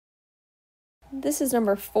This is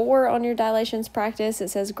number 4 on your dilations practice. It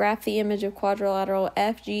says graph the image of quadrilateral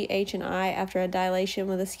F, G, H, and I after a dilation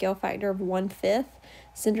with a scale factor of 1/5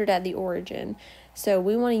 centered at the origin. So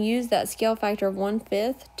we want to use that scale factor of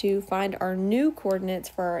 1/5 to find our new coordinates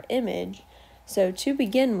for our image. So to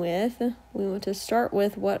begin with, we want to start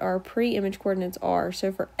with what our pre-image coordinates are.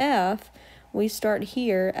 So for F, we start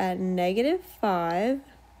here at -5,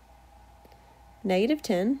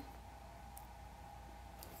 -10.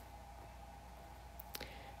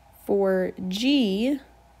 For G,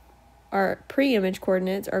 our pre-image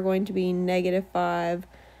coordinates are going to be -5,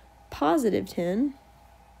 +10.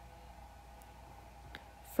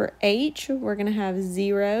 For H, we're going to have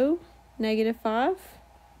 0, -5.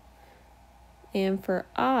 And for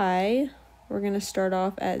I, we're going to start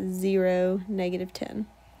off at 0, -10.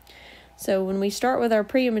 So when we start with our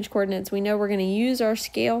pre-image coordinates, we know we're going to use our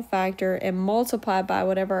scale factor and multiply by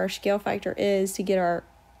whatever our scale factor is to get our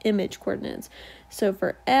image coordinates. So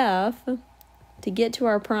for F, to get to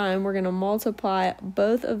our prime, we're going to multiply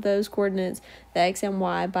both of those coordinates, the x and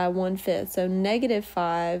y, by 1/5. So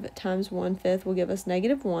 -5 times 1/5 will give us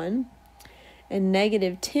 -1, and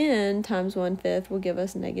 -10 times 1/5 will give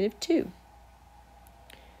us -2.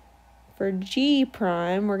 For G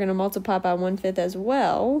prime, we're going to multiply by 1/5 as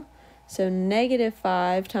well. So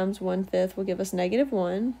 -5 times 1/5 will give us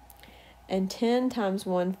 -1, and 10 times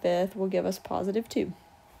 1/5 will give us +2.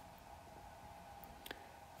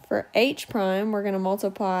 For H prime, we're going to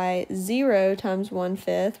multiply 0 times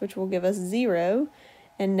 1/5, which will give us 0,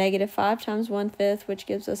 and -5 times 1/5, which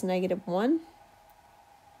gives us -1.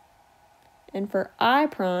 And for I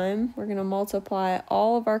prime, we're going to multiply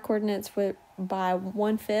all of our coordinates by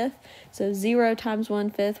 1/5. So 0 times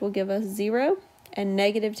 1/5 will give us 0, and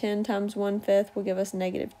 -10 times 1/5 will give us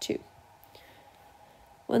 -2.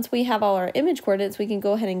 Once we have all our image coordinates, we can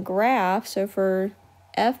go ahead and graph. So for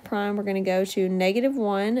F prime, we're going to go to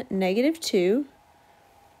 -1, -2.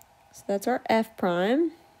 So that's our F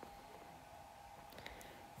prime.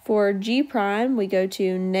 For G prime, we go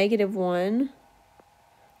to -1,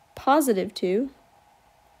 +2.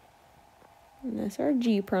 And that's our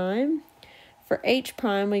G prime. For H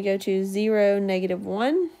prime, we go to 0,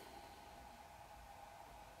 -1.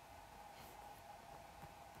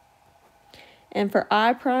 And for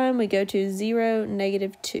I prime, we go to 0,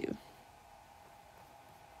 -2.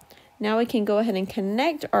 Now we can go ahead and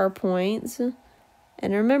connect our points.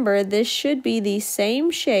 And remember, this should be the same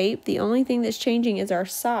shape. The only thing that's changing is our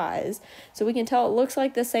size. So we can tell it looks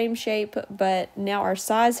like the same shape, but now our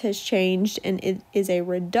size has changed and it is a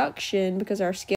reduction because our scale